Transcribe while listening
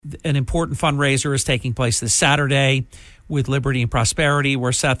an important fundraiser is taking place this Saturday with Liberty and Prosperity,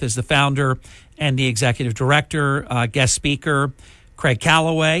 where Seth is the founder and the executive director, guest speaker, Craig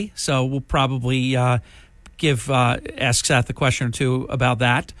Callaway. So we'll probably ask Seth a question or two about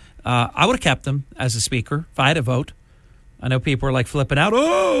that. I would have kept him as a speaker if I had a vote. I know people are like flipping out,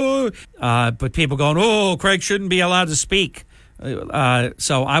 but people going, Craig shouldn't be allowed to speak.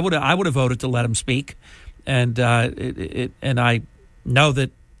 So I would have voted to let him speak, and I know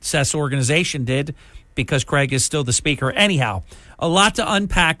that Seth's organization did, because Craig is still the speaker. Anyhow, a lot to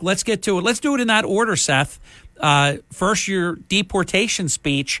unpack. Let's get to it. Let's do it in that order, Seth. First, your deportation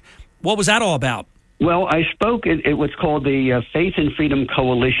speech. What was that all about? Well, I spoke at what's called the Faith and Freedom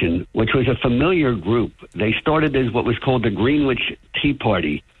Coalition, which was a familiar group. They started as what was called the Greenwich Tea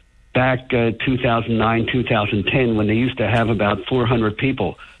Party back 2009, 2010, when they used to have about 400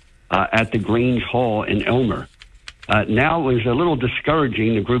 people at the Grange Hall in Elmer. Now it was a little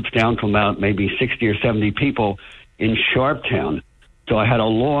discouraging. The group's down to about maybe 60 or 70 people in Sharptown. So I had a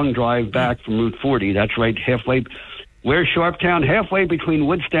long drive back from Route 40. That's right halfway. Where's Sharptown? Halfway between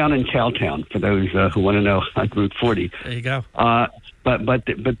Woodstown and Cowtown, for those who want to know, on Route 40. There you go.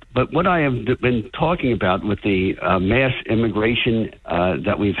 But what I have been talking about with the mass immigration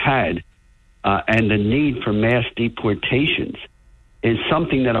that we've had and the need for mass deportations is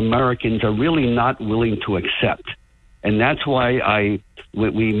something that Americans are really not willing to accept. And that's why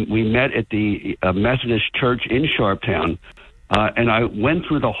we met at the Methodist Church in Sharptown, and I went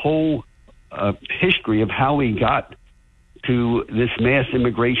through the whole history of how we got to this mass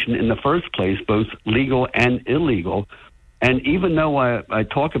immigration in the first place, both legal and illegal. And even though I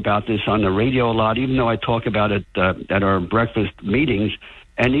talk about this on the radio a lot, even though I talk about it at our breakfast meetings,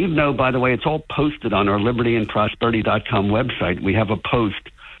 and even though, by the way, it's all posted on our libertyandprosperity.com website, we have a post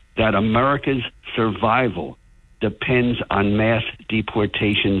that America's survival depends on mass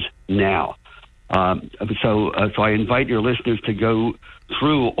deportations now. So I invite your listeners to go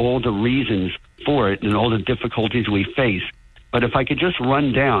through all the reasons for it and all the difficulties we face. But if I could just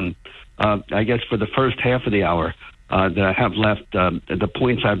run down, I guess for the first half of the hour that I have left, the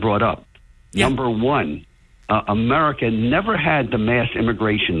points I brought up. Yeah. Number one, America never had the mass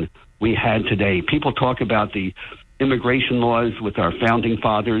immigration we had today. People talk about the immigration laws with our founding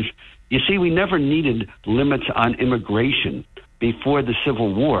fathers. You see, we never needed limits on immigration before the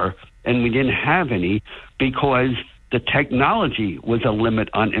Civil War, and we didn't have any because the technology was a limit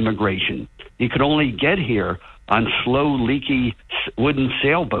on immigration. You could only get here on slow, leaky wooden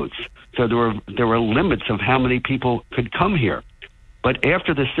sailboats. So there were limits of how many people could come here. But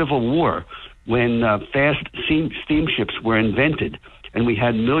after the Civil War, when fast steamships were invented, and we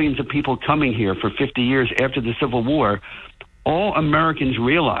had millions of people coming here for 50 years after the Civil War, all Americans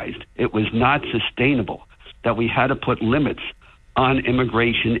realized it was not sustainable, that we had to put limits on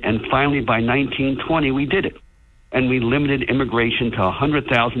immigration. And finally, by 1920, we did it. And we limited immigration to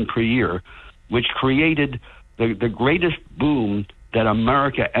 100,000 per year, which created the greatest boom that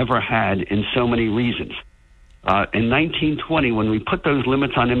America ever had in so many reasons. In 1920, when we put those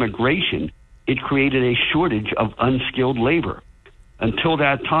limits on immigration, it created a shortage of unskilled labor. Until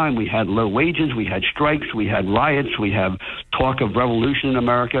that time, we had low wages, we had strikes, we had riots, we have talk of revolution in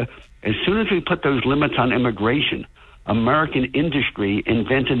America. As soon as we put those limits on immigration, American industry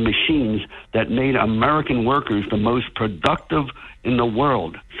invented machines that made American workers the most productive in the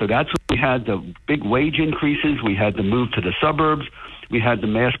world. So that's when we had the big wage increases, we had the move to the suburbs, we had the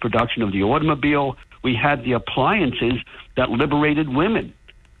mass production of the automobile, we had the appliances that liberated women.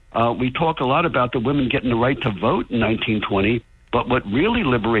 We talk a lot about the women getting the right to vote in 1920, but what really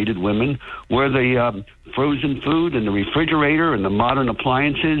liberated women were the frozen food and the refrigerator and the modern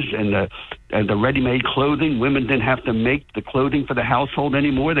appliances and the ready-made clothing. Women didn't have to make the clothing for the household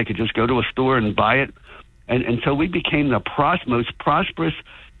anymore. They could just go to a store and buy it. And so we became the most prosperous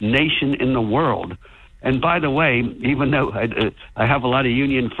nation in the world. And by the way, even though I have a lot of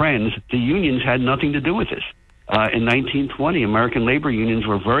union friends, the unions had nothing to do with this. In 1920, American labor unions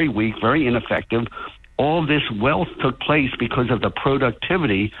were very weak, very ineffective. All this wealth took place because of the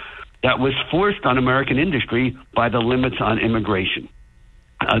productivity that was forced on American industry by the limits on immigration.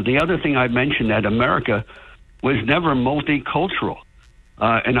 The other thing I mentioned, that America was never multicultural.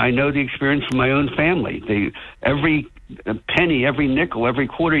 And I know the experience from my own family. Every penny, every nickel, every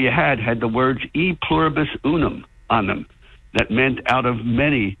quarter you had the words e pluribus unum on them. That meant out of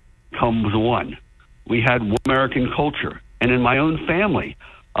many comes one. We had one American culture. And in my own family,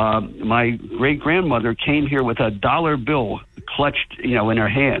 my great-grandmother came here with a dollar bill clutched, in her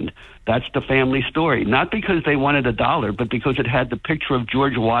hand. That's the family story. Not because they wanted a dollar, but because it had the picture of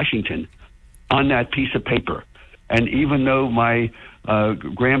George Washington on that piece of paper. And even though my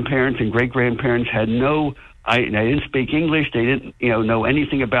grandparents and great-grandparents had they didn't speak English. They didn't, know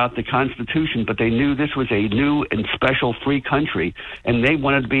anything about the Constitution, but they knew this was a new and special free country, and they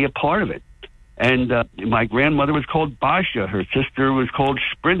wanted to be a part of it. And my grandmother was called Basha. Her sister was called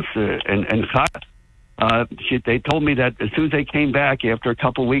Sprinz and Kaya. They told me that as soon as they came back after a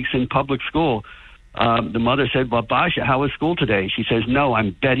couple weeks in public school, the mother said, "Well, Basha, how was school today?" She says, "No,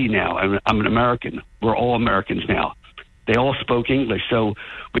 I'm Betty now. I'm an American. We're all Americans now." They all spoke English. So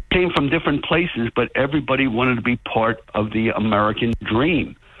we came from different places, but everybody wanted to be part of the American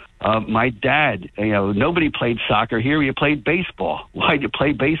dream. My dad, nobody played soccer here. You played baseball. Why did you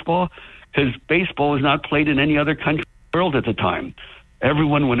play baseball? Because baseball was not played in any other country in the world at the time.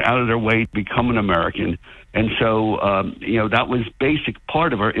 Everyone went out of their way to become an American. And so, that was basic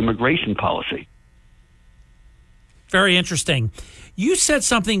part of our immigration policy. Very interesting. You said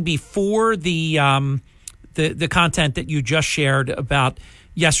something before the content that you just shared about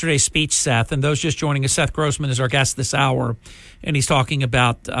yesterday's speech, Seth, and those just joining us, Seth Grossman is our guest this hour, and he's talking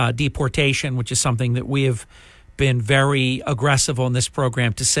about deportation, which is something that we have been very aggressive on this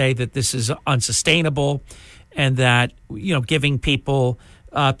program to say that this is unsustainable, and that, giving people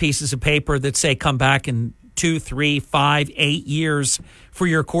pieces of paper that say come back in 2, 3, 5, 8 years for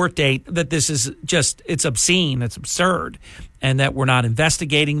your court date, that this is just, it's obscene, it's absurd, and that we're not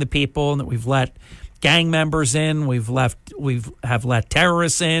investigating the people, and that we've let gang members in, we have let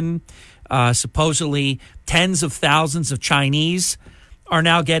terrorists in. Supposedly tens of thousands of Chinese are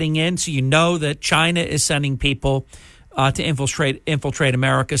now getting in. So that China is sending people to infiltrate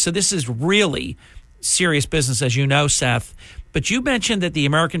America. So this is really serious business, as you know, Seth. But you mentioned that the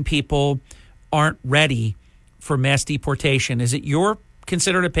American people aren't ready for mass deportation. Is it your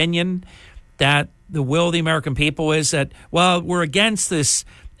considered opinion that the will of the American people is that, well, we're against this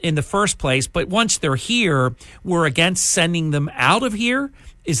in the first place, but once they're here, we're against sending them out of here?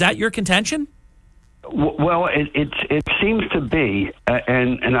 Is that your contention? Well, it seems to be,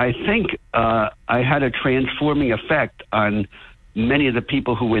 and I think I had a transforming effect on many of the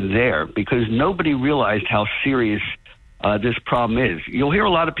people who were there, because nobody realized how serious this problem is. You'll hear a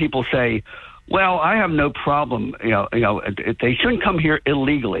lot of people say, "Well, I have no problem. They shouldn't come here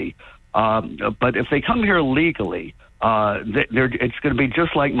illegally, but if they come here legally, it's going to be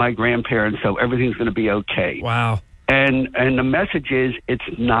just like my grandparents, so everything's going to be okay." Wow. And the message is it's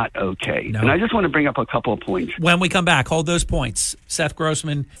not okay. No. And I just want to bring up a couple of points. When we come back, hold those points. Seth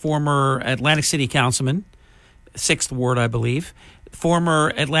Grossman, former Atlantic City Councilman, 6th Ward, I believe,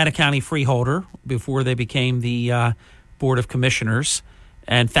 former Atlantic County Freeholder before they became the Board of Commissioners,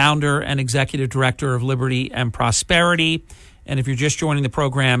 and founder and executive director of Liberty and Prosperity. And if you're just joining the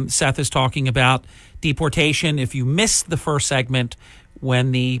program, Seth is talking about deportation. If you missed the first segment,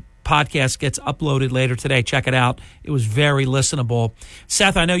 when the podcast gets uploaded later today, check it out. It was very listenable.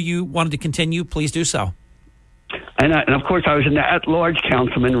 Seth, I know you wanted to continue. Please do so. And of course, I was an at-large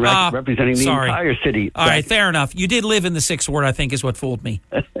councilman representing the entire city. All right, fair enough. You did live in the 6th Ward, I think, is what fooled me.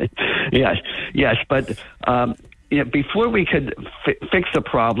 Yes. But before we could fix the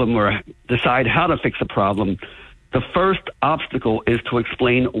problem or decide how to fix the problem, the first obstacle is to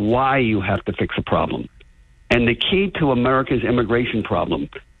explain why you have to fix a problem. And the key to America's immigration problem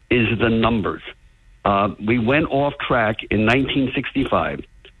is the numbers. We went off track in 1965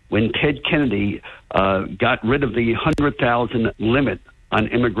 when Ted Kennedy got rid of the 100,000 limit on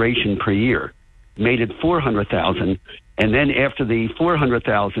immigration per year, made it 400,000. And then after the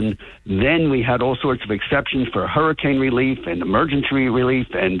 400,000, then we had all sorts of exceptions for hurricane relief and emergency relief.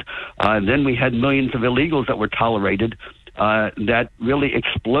 And then we had millions of illegals that were tolerated that really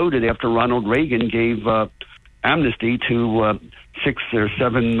exploded after Ronald Reagan gave amnesty to 6 or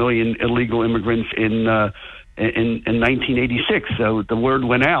 7 million illegal immigrants in 1986. So the word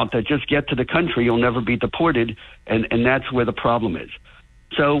went out that just get to the country, you'll never be deported, and that's where the problem is.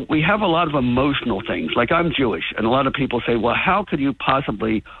 So we have a lot of emotional things. Like, I'm Jewish, and a lot of people say, well, how could you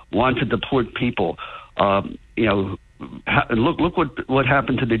possibly want to deport people? Look what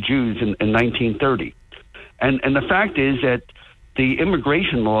happened to the Jews in 1930. And the fact is that the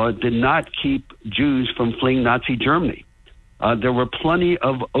immigration law did not keep Jews from fleeing Nazi Germany. There were plenty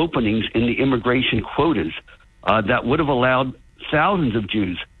of openings in the immigration quotas that would have allowed thousands of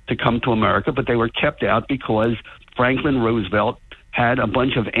Jews to come to America, but they were kept out because Franklin Roosevelt had a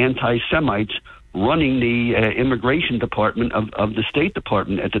bunch of anti-Semites running the immigration department of the State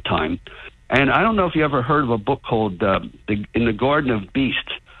Department at the time. And I don't know if you ever heard of a book called In the Garden of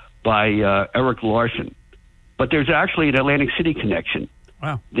Beasts by Eric Larson, but there's actually an Atlantic City connection.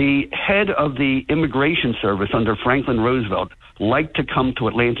 Wow. The head of the immigration service under Franklin Roosevelt liked to come to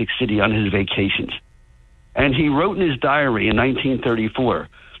Atlantic City on his vacations. And he wrote in his diary in 1934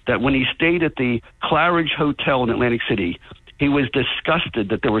 that when he stayed at the Claridge Hotel in Atlantic City, he was disgusted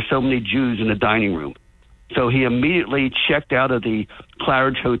that there were so many Jews in the dining room. So he immediately checked out of the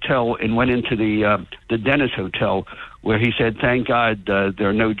Claridge Hotel and went into the Dennis Hotel, where he said, "Thank God there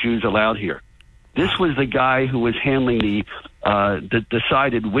are no Jews allowed here." This was the guy who was handling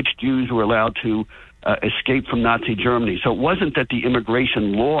decided which Jews were allowed to escape from Nazi Germany. So it wasn't that the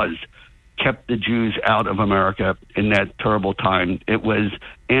immigration laws kept the Jews out of America in that terrible time. It was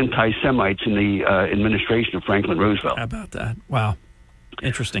anti-Semites in the administration of Franklin Roosevelt. How about that? Wow.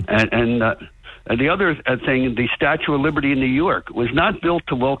 Interesting. And the other thing, the Statue of Liberty in New York was not built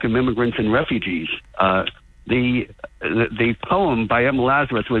to welcome immigrants and refugees. The poem by Emma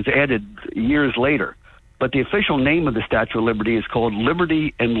Lazarus was added years later, but the official name of the Statue of Liberty is called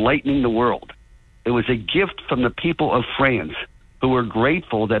Liberty Enlightening the World. It was a gift from the people of France, who were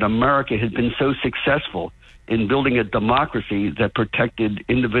grateful that America had been so successful in building a democracy that protected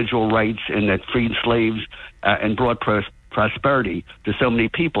individual rights and that freed slaves and brought prosperity to so many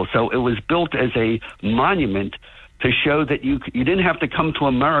people. So it was built as a monument to show that you didn't have to come to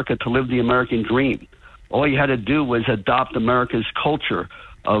America to live the American dream. All you had to do was adopt America's culture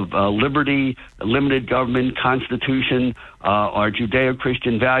of liberty, limited government, Constitution, our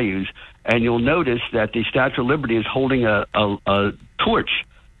Judeo-Christian values. And you'll notice that the Statue of Liberty is holding a torch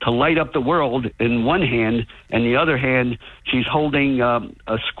to light up the world in one hand, and the other hand, she's holding a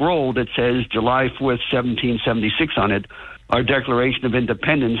scroll that says July 4th, 1776 on it, our Declaration of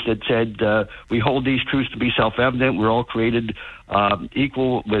Independence that said, we hold these truths to be self-evident. We're all created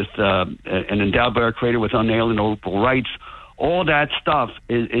equal with and endowed by our Creator with unalienable rights. All that stuff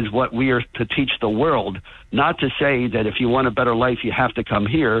is what we are to teach the world, not to say that if you want a better life, you have to come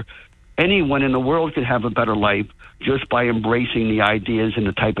here. Anyone in the world could have a better life just by embracing the ideas and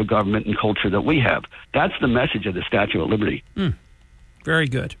the type of government and culture that we have. That's the message of the Statue of Liberty. Very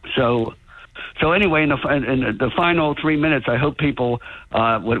good. So anyway, in the final 3 minutes, I hope people,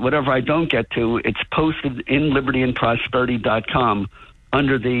 whatever I don't get to, it's posted in libertyandprosperity.com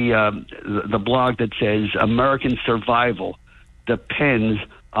under the blog that says American survival depends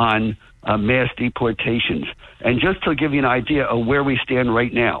on mass deportations. And just to give you an idea of where we stand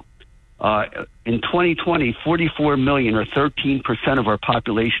right now, in 2020, 44 million or 13% of our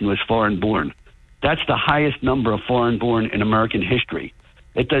population was foreign-born. That's the highest number of foreign-born in American history.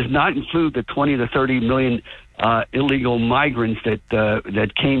 It does not include the 20 to 30 million illegal migrants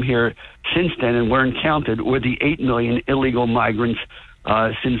that came here since then and weren't counted, or the 8 million illegal migrants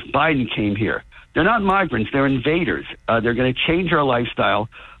since Biden came here. They're not migrants; they're invaders. They're going to change our lifestyle,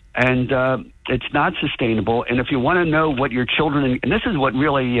 and it's not sustainable. And if you want to know what your children, and this is what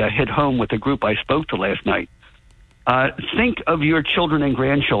really hit home with the group I spoke to last night, think of your children and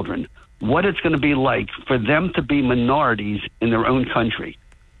grandchildren, what it's going to be like for them to be minorities in their own country.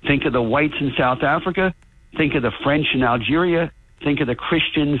 Think of the whites in South Africa. Think of the French in Algeria. Think of the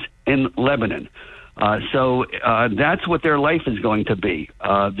Christians in Lebanon. So that's what their life is going to be.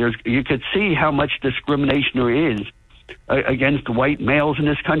 You could see how much discrimination there is against white males in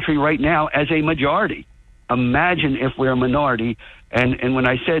this country right now as a majority. Imagine if we're a minority. And when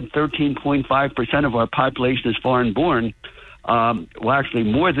I said 13.5% of our population is foreign-born, well, actually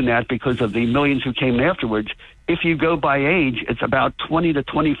more than that because of the millions who came afterwards. If you go by age, it's about 20 to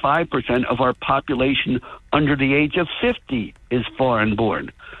 25% of our population under the age of 50 is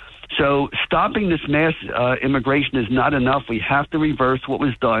foreign-born. So stopping this mass immigration is not enough. We have to reverse what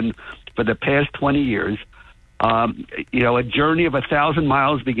was done for the past 20 years. A journey of 1,000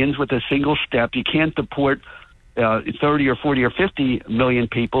 miles begins with a single step. You can't deport 30 or 40 or 50 million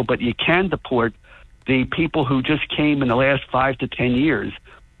people, but you can deport the people who just came in the last 5 to 10 years.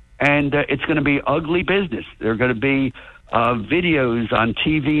 And it's going to be ugly business. There are going to be videos on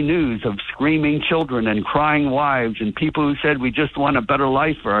TV news of screaming children and crying wives and people who said, we just want a better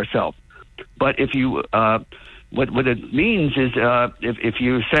life for ourselves. But if you, what it means is if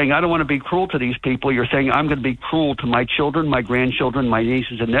you're saying, I don't want to be cruel to these people, you're saying, I'm going to be cruel to my children, my grandchildren, my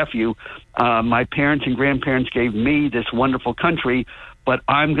nieces and nephew. My parents and grandparents gave me this wonderful country, but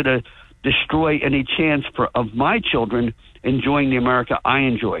I'm going to destroy any chance of my children enjoying the America I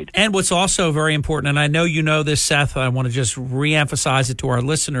enjoyed. And what's also very important, and I know you know this, Seth, I want to just reemphasize it to our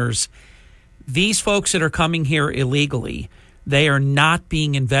listeners, these folks that are coming here illegally, they are not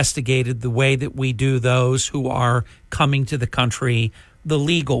being investigated the way that we do those who are coming to the country the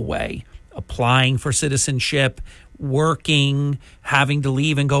legal way, applying for citizenship, working, having to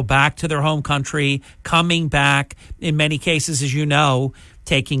leave and go back to their home country, coming back, in many cases, as you know,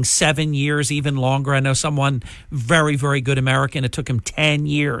 taking 7 years, even longer. I know someone very, very good American, it took him 10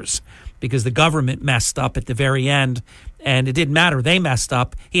 years because the government messed up at the very end, and it didn't matter. They messed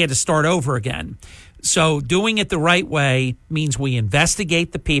up. He had to start over again. So doing it the right way means we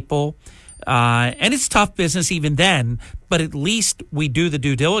investigate the people, and it's tough business even then, but at least we do the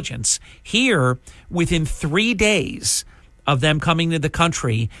due diligence. Here, within 3 days of them coming to the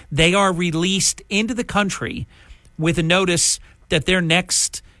country, they are released into the country with a notice that their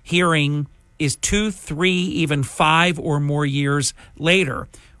next hearing is 2, 3, even 5 or more years later.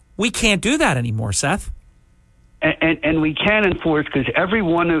 We can't do that anymore, Seth. And we can enforce, because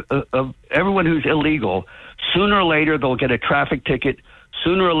everyone who's illegal, sooner or later they'll get a traffic ticket.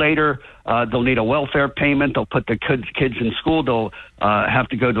 Sooner or later they'll need a welfare payment. They'll put the kids in school. They'll have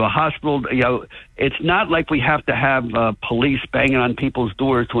to go to a hospital. It's not like we have to have police banging on people's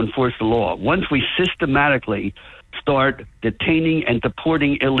doors to enforce the law. Once we systematically start detaining and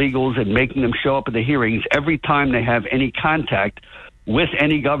deporting illegals and making them show up at the hearings every time they have any contact with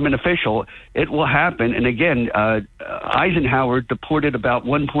any government official, it will happen. And again, Eisenhower deported about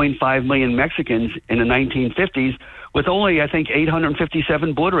 1.5 million Mexicans in the 1950s with only, I think,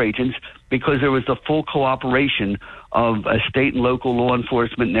 857 border agents, because there was the full cooperation of state and local law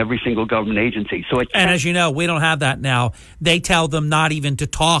enforcement and every single government agency. And as you know, we don't have that now. They tell them not even to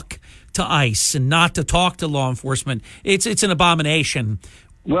talk to ICE and not to talk to law enforcement. It's an abomination.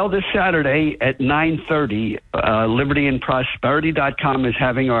 Well, this Saturday at 9:30, libertyandprosperity.com is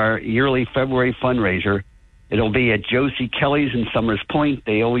having our yearly February fundraiser. It'll be at Josie Kelly's in Summers Point.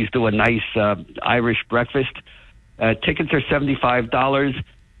 They always do a nice Irish breakfast. Tickets are $75.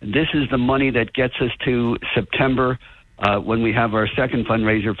 This is the money that gets us to September when we have our second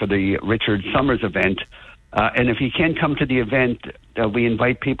fundraiser for the Richard Summers event. And if you can't come to the event, we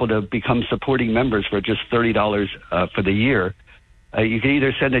invite people to become supporting members for just $30 for the year. You can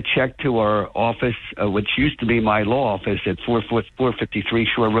either send a check to our office, which used to be my law office at 453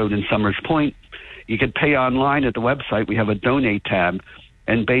 Shore Road in Summers Point. You could pay online at the website. We have a donate tab,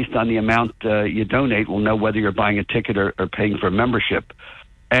 and based on the amount you donate, we'll know whether you're buying a ticket or paying for a membership.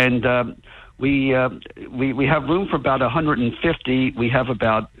 And we have room for about 150. We have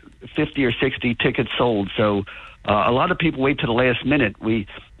about 50 or 60 tickets sold. So a lot of people wait to the last minute.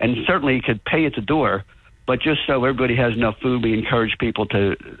 And certainly you could pay at the door, but just so everybody has enough food, we encourage people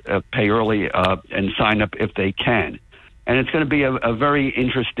to pay early and sign up if they can. And it's going to be a very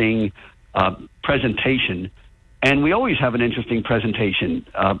interesting presentation. And we always have an interesting presentation.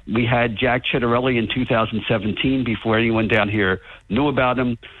 We had Jack Chitterelli in 2017 before anyone down here knew about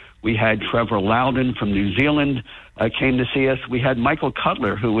him. We had Trevor Loudon from New Zealand came to see us. We had Michael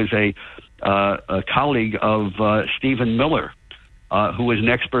Cutler, who was a colleague of Stephen Miller, who was an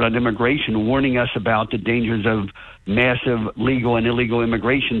expert on immigration, warning us about the dangers of massive legal and illegal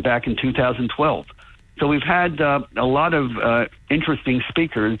immigration back in 2012. So we've had a lot of interesting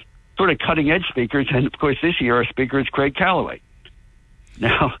speakers, sort of cutting-edge speakers, and, of course, this year our speaker is Craig Callaway.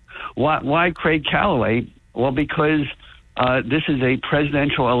 Now, why Craig Callaway? Well, because this is a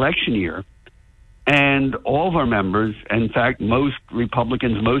presidential election year, and all of our members, in fact, most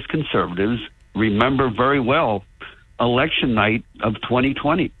Republicans, most conservatives, remember very well election night of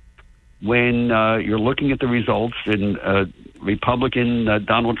 2020, when you're looking at the results, and Republican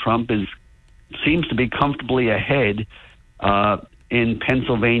Donald Trump seems to be comfortably ahead in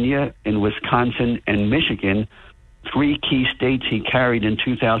Pennsylvania, in Wisconsin, and Michigan, 3 key states he carried in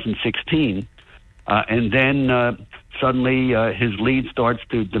 2016. And then suddenly his lead starts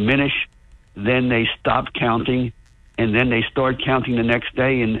to diminish. Then they stop counting, and then they start counting the next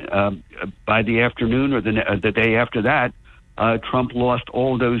day. And by the afternoon or the day after that, Trump lost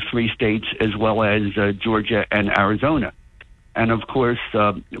all those 3 states, as well as Georgia and Arizona. And, of course,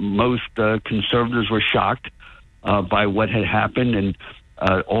 most conservatives were shocked by what had happened, and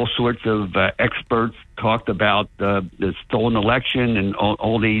all sorts of experts talked about the stolen election and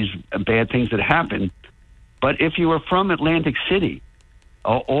all these bad things that happened. But if you were from Atlantic City,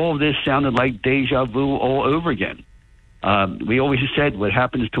 all of this sounded like deja vu all over again. We always said what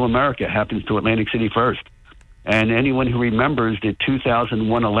happens to America happens to Atlantic City first. And anyone who remembers the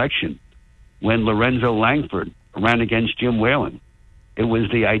 2001 election, when Lorenzo Langford ran against Jim Whalen, it was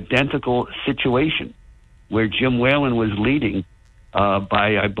the identical situation where Jim Whalen was leading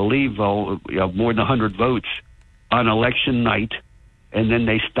by, I believe, more than 100 votes on election night, and then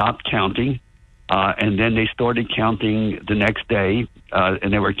they stopped counting, and then they started counting the next day,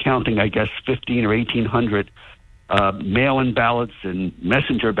 and they were counting, I guess, 1,500 or 1,800 mail-in ballots and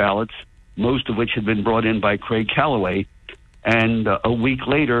messenger ballots, most of which had been brought in by Craig Callaway, and a week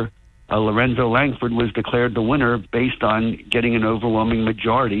later, Lorenzo Langford was declared the winner based on getting an overwhelming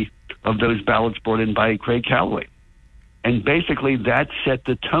majority of those ballots brought in by Craig Callaway. And basically that set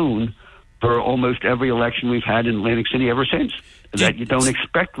the tone for almost every election we've had in Atlantic City ever since, that you don't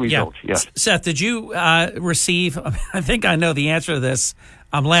expect results. Yeah. Seth, did you receive, I think I know the answer to this.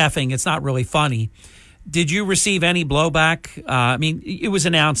 I'm laughing. It's not really funny. Did you receive any blowback? I mean, it was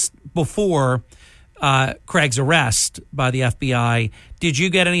announced before Craig's arrest by the FBI. Did you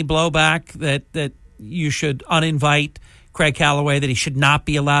get any blowback that you should uninvite Craig Callaway, that he should not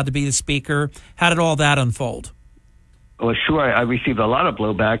be allowed to be the speaker? How did all that unfold? Well, sure, I received a lot of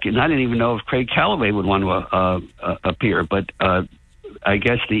blowback, and I didn't even know if Craig Callaway would want to appear. But I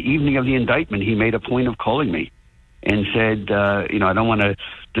guess the evening of the indictment, he made a point of calling me and said, I don't want to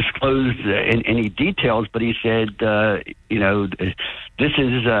disclose any details, but he said, this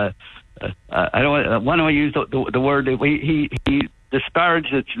is, I don't want to use the word, he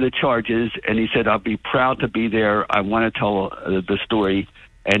disparaged the charges, and he said, I'll be proud to be there. I want to tell the story,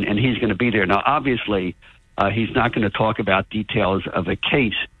 and he's going to be there. Now, obviously, he's not going to talk about details of a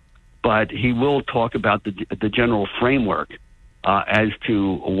case, but he will talk about the general framework as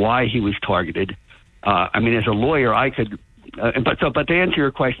to why he was targeted. As a lawyer, I could, but to answer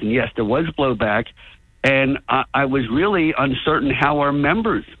your question, yes, there was blowback, and I was really uncertain how our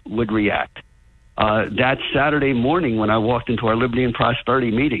members would react. That Saturday morning when I walked into our Liberty and Prosperity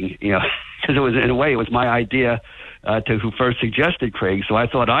meeting, because it was, in a way, it was my idea to who first suggested Craig. So I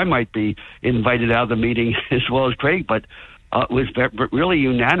thought I might be invited out of the meeting as well as Craig, but it was really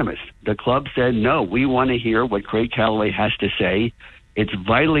unanimous. The club said, no, we want to hear what Craig Callaway has to say. It's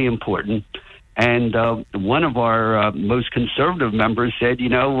vitally important. And one of our most conservative members said,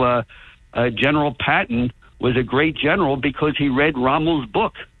 General Patton was a great general because he read Rommel's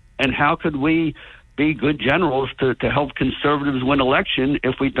book. And how could we be good generals to help conservatives win election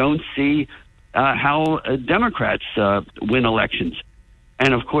if we don't see how Democrats win elections?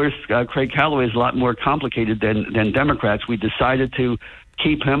 And, of course, Craig Callaway is a lot more complicated than Democrats. We decided to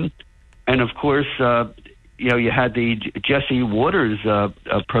keep him. And, of course, you had the Jesse Waters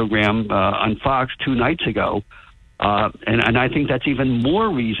program on Fox 2 nights ago. And I think that's even more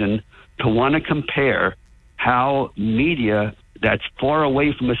reason to want to compare how media that's far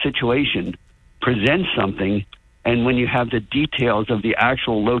away from a situation presents something, and when you have the details of the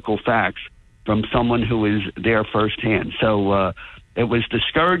actual local facts from someone who is there firsthand. So it was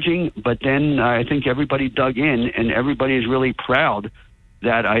discouraging, but then I think everybody dug in, and everybody is really proud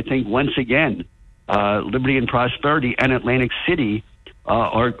that I think once again Liberty and Prosperity and Atlantic City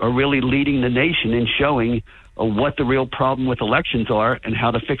are really leading the nation in showing what the real problem with elections are and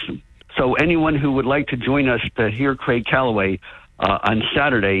how to fix them. So anyone who would like to join us to hear Craig Callaway on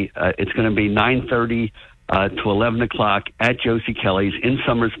Saturday, it's going to be 9:30 to 11 o'clock at Josie Kelly's in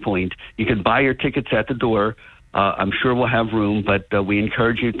Summers Point. You can buy your tickets at the door. I'm sure we'll have room, but we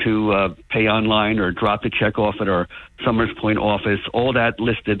encourage you to pay online or drop the check off at our Summers Point office. All that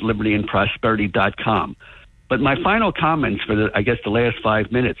listed libertyandprosperity.com. But my final comments for the last 5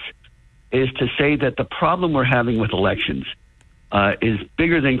 minutes is to say that the problem we're having with elections is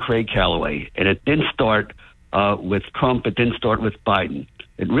bigger than Craig Callaway, and it didn't start with Trump. It didn't start with Biden.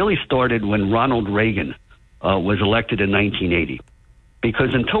 It really started when Ronald Reagan was elected in 1980.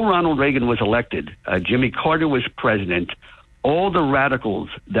 Because until Ronald Reagan was elected, Jimmy Carter was president. All the radicals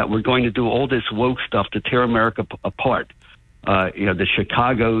that were going to do all this woke stuff to tear America apart, the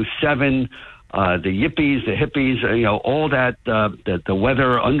Chicago 7, the yippies, the hippies, all that, the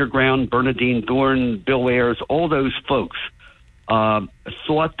Weather Underground, Bernadine Dorn, Bill Ayers, all those folks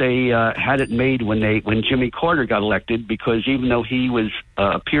thought they had it made when Jimmy Carter got elected, because even though he was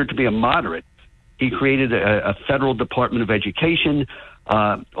appeared to be a moderate, he created a federal Department of Education.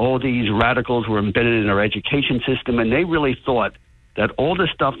 All these radicals were embedded in our education system, and they really thought that all the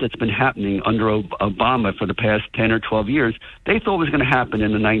stuff that's been happening under Obama for the past 10 or 12 years, they thought was going to happen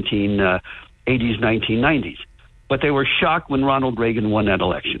in the 1980s, 1990s. But they were shocked when Ronald Reagan won that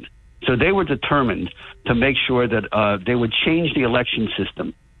election. So they were determined to make sure that they would change the election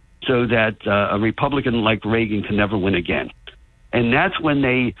system so that a Republican like Reagan can never win again. And that's when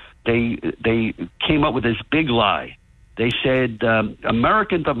they came up with this big lie. They said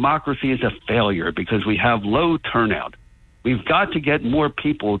American democracy is a failure because we have low turnout. We've got to get more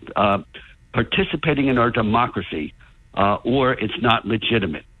people participating in our democracy, or it's not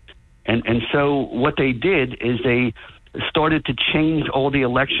legitimate. And so what they did is they started to change all the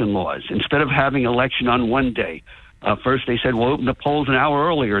election laws. Instead of having election on one day, first they said, we'll open the polls an hour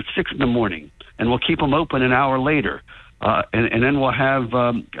earlier at 6 in the morning, and we'll keep them open an hour later. And then we'll have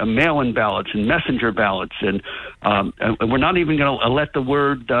mail-in ballots and messenger ballots. And we're not even going to let the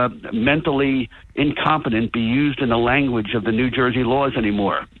word mentally incompetent be used in the language of the New Jersey laws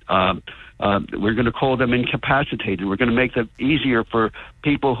anymore. We're going to call them incapacitated. We're going to make it easier for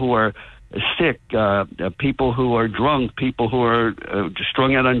people who are sick, people who are drunk, people who are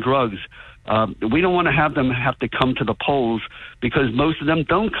strung out on drugs. We don't want to have them have to come to the polls because most of them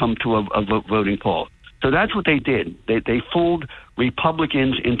don't come to a voting poll. So that's what they did. They fooled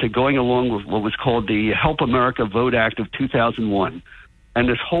Republicans into going along with what was called the Help America Vote Act of 2001. And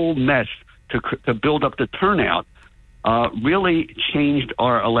this whole mess to build up the turnout really changed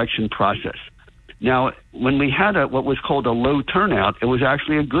our election process. Now, when we had what was called a low turnout, it was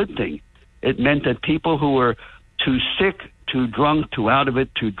actually a good thing. It meant that people who were too sick, too drunk, too out of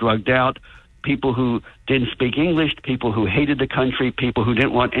it, too drugged out, people who didn't speak English, people who hated the country, people who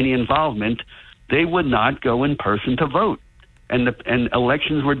didn't want any involvement, they would not go in person to vote. And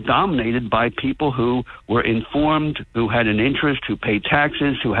elections were dominated by people who were informed, who had an interest, who paid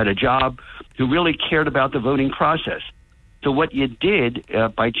taxes, who had a job, who really cared about the voting process. So what you did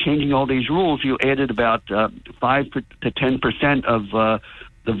by changing all these rules, you added about 5 to 10% of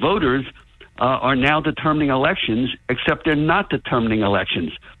the voters are now determining elections, except they're not determining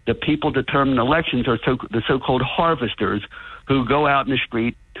elections. The people determining elections are the so-called harvesters who go out in the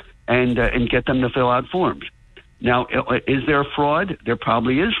street and get them to fill out forms. Now, is there fraud? There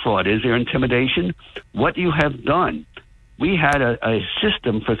probably is fraud. Is there intimidation? What you have done, we had a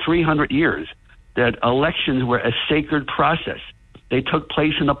system for 300 years that elections were a sacred process. They took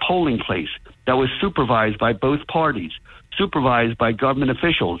place in a polling place that was supervised by both parties, supervised by government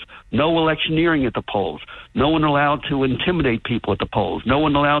officials, no electioneering at the polls, no one allowed to intimidate people at the polls, no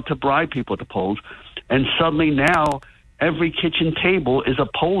one allowed to bribe people at the polls. And suddenly now every kitchen table is a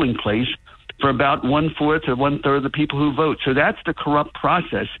polling place for about 1/4 or 1/3 of the people who vote. So that's the corrupt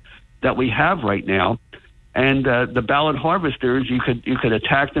process that we have right now. And the ballot harvesters, you could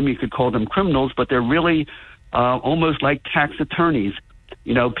attack them, you could call them criminals, but they're really almost like tax attorneys.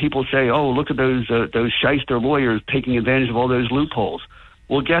 You know, people say, "Oh, look at those shyster lawyers taking advantage of all those loopholes."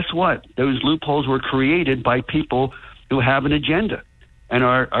 Well, guess what? Those loopholes were created by people who have an agenda, and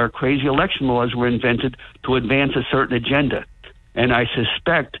our crazy election laws were invented to advance a certain agenda. And I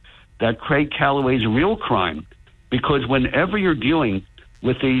suspect that Craig Callaway's real crime, because whenever you're dealing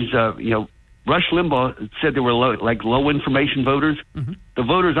with these, Rush Limbaugh said there were low information voters. Mm-hmm. The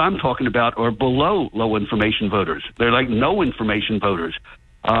voters I'm talking about are below low information voters. They're like no information voters.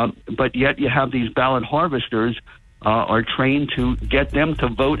 But yet you have these ballot harvesters are trained to get them to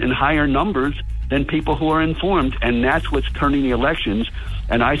vote in higher numbers than people who are informed. And that's what's turning the elections.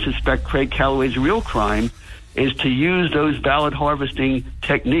 And I suspect Craig Callaway's real crime is to use those ballot harvesting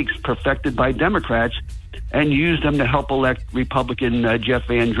techniques perfected by Democrats and use them to help elect Republican Jeff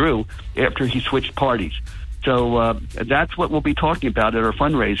Van Drew after he switched parties. So that's what we'll be talking about at our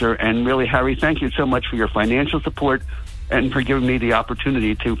fundraiser. And really, Harry, thank you so much for your financial support and for giving me the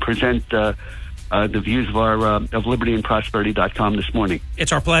opportunity to present the views of our of libertyandprosperity.com this morning.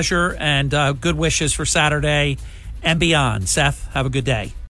 It's our pleasure, and good wishes for Saturday and beyond. Seth, have a good day.